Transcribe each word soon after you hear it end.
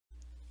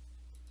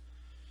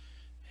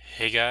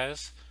Hey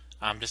guys,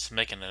 I'm just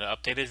making an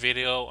updated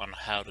video on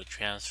how to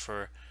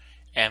transfer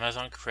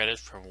Amazon credit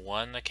from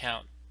one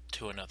account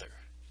to another.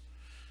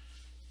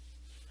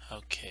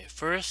 Okay,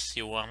 first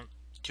you want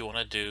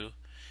to do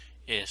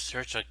is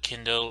search a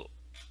Kindle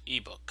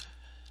ebook.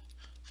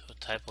 So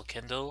type a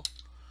Kindle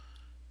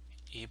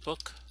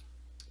ebook,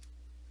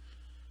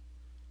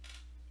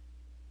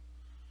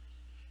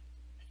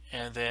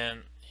 and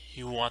then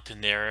you want to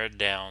narrow it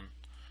down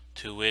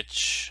to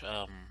which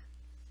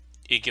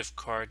e-gift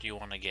card you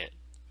want to get.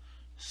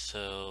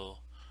 So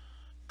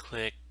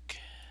click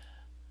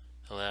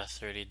the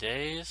last 30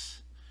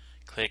 days,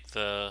 click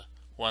the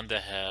one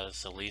that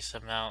has the least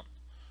amount.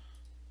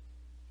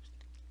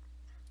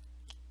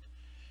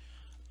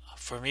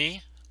 For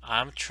me,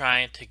 I'm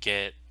trying to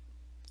get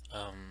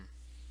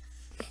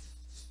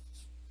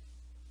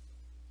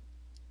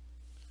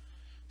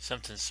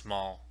something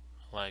small,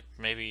 like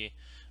maybe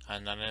a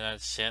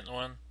 99-cent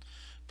one.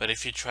 But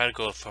if you try to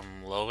go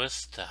from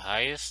lowest to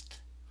highest,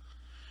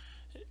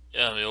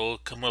 it will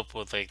come up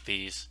with like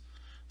these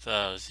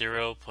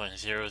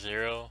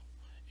 0.00.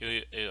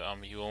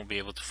 You won't be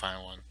able to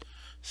find one.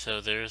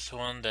 So there's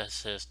one that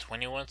says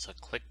 21. So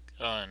click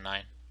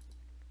 9,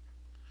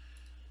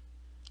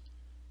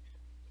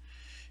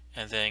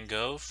 and then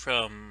go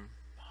from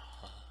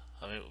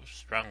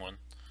wrong one,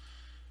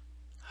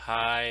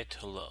 high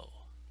to low.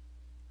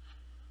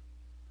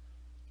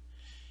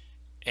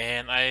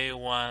 And I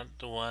want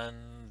the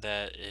one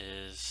that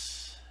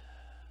is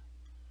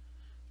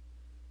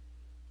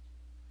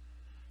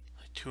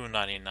like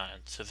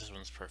 $2.99, so this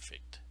one's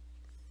perfect.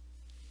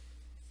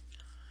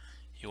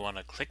 You want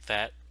to click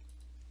that,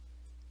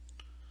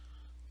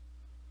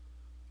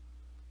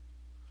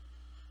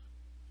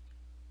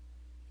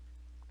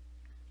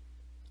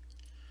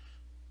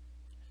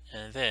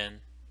 and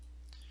then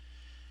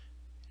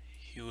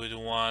you would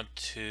want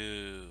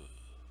to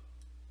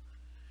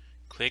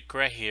click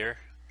right here,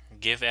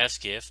 give as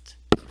gift.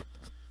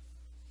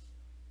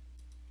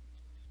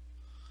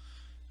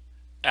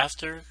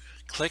 After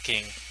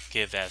clicking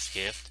give as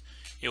gift,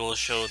 it will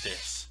show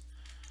this.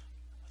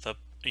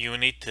 You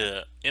need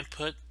to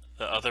input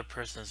the other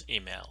person's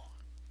email.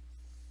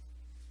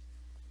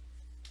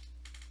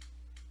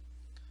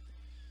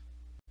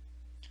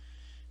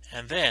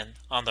 And then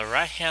on the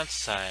right hand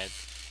side,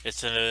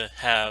 it's going to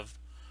have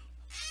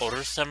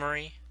order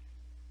summary,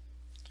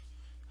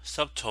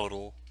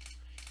 subtotal,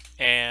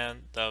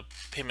 and the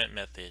payment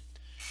method.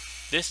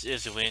 This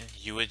is when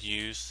you would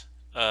use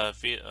a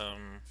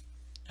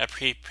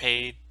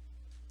prepaid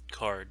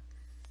card,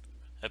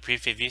 a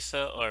prepaid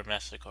Visa or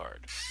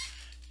MasterCard,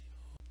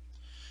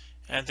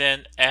 and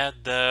then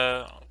add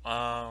the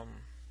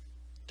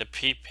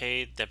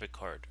prepaid debit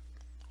card,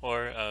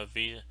 or a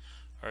Visa,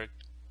 or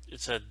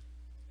it's a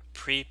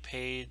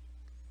prepaid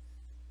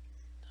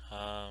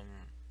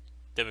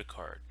debit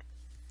card.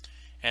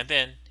 And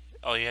then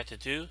all you have to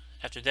do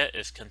after that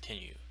is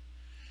continue.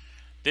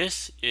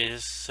 This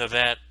is so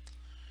that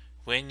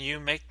when you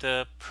make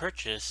the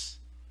purchase,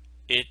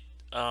 it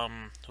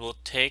will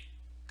take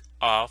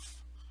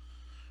off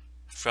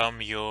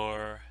from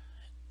your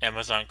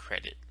Amazon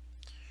credit,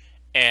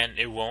 and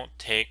it won't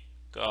take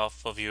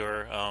off of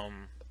your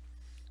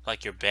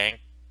like your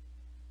bank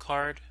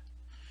card.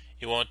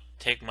 It won't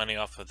take money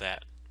off of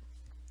that.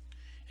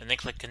 And then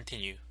click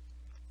continue.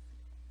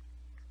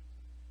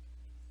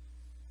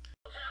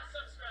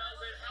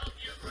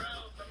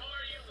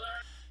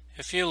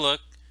 If you look,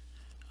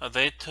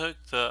 they took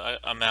the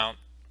amount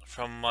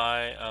from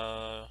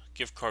my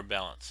gift card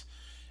balance.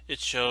 It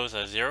shows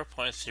a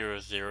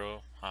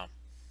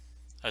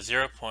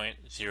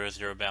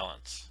 0.00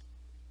 balance.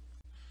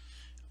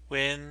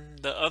 When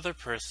the other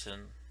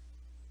person,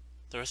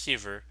 the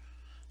receiver,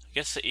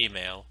 gets the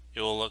email, it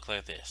will look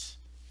like this: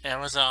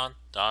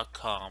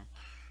 Amazon.com,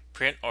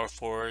 print or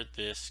forward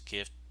this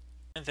gift.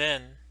 And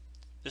then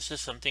this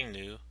is something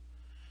new.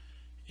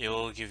 It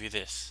will give you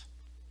this: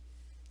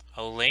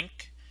 a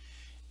link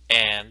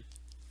and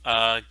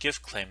a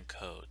gift claim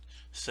code.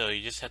 So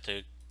you just have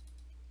to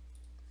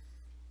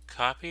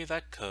copy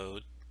that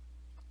code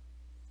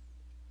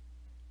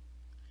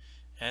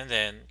and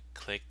then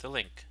click the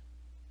link.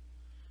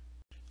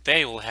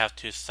 They will have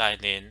to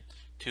sign in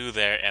to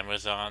their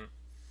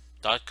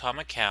Amazon.com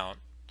account,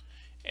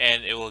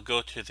 and it will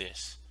go to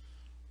this.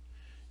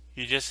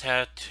 You just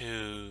have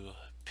to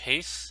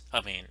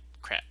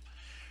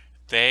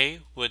they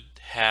would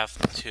have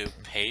to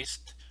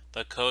paste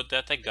the code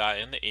that they got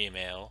in the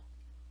email,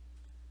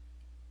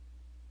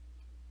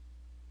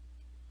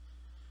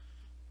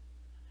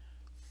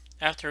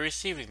 after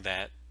receiving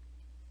that,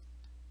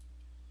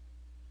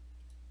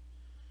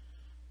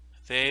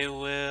 they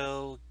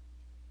will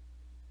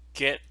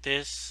get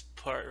this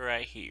part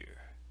right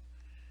here.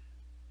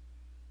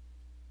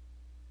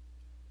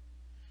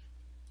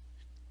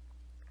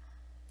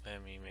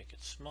 Let me make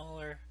it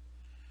smaller.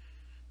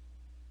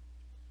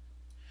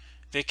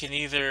 They can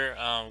either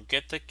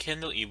get the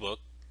Kindle ebook,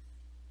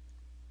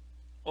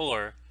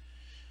 or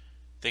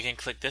they can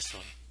click this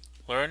one,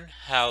 learn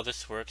how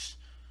this works,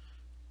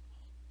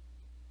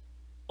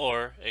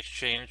 or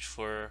exchange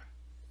for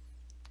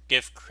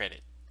gift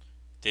credit.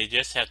 They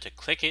just have to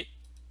click it,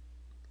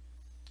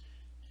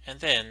 and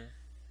then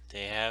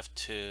they have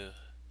to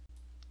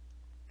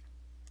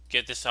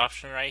get this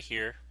option right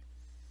here.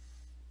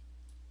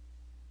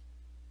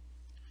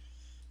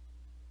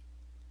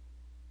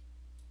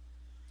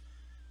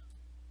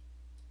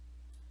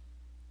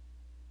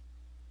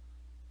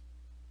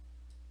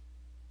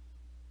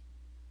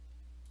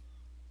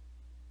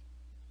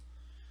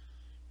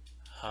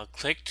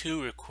 Click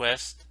to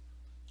request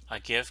a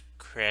gift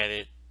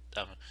credit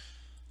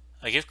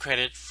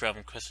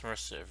from customer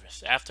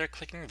service. After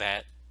clicking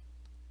that,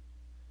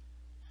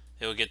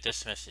 they will get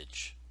this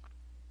message.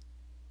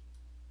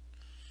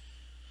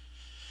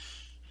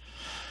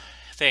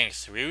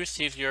 Thanks, we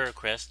received your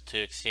request to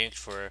exchange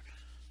for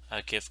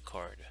a gift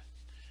card.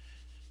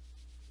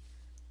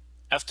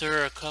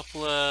 After a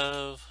couple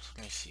of,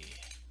 let me see,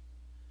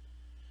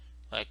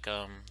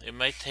 it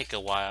might take a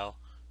while,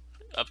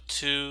 up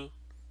to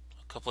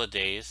a couple of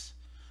days.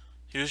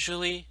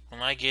 Usually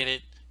when I get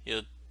it,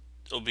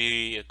 it'll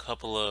be a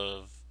couple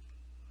of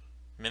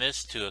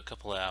minutes to a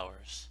couple of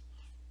hours.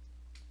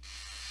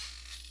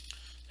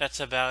 That's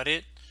about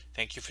it.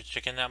 Thank you for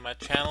checking out my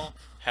channel.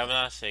 Have a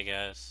nice day,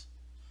 guys.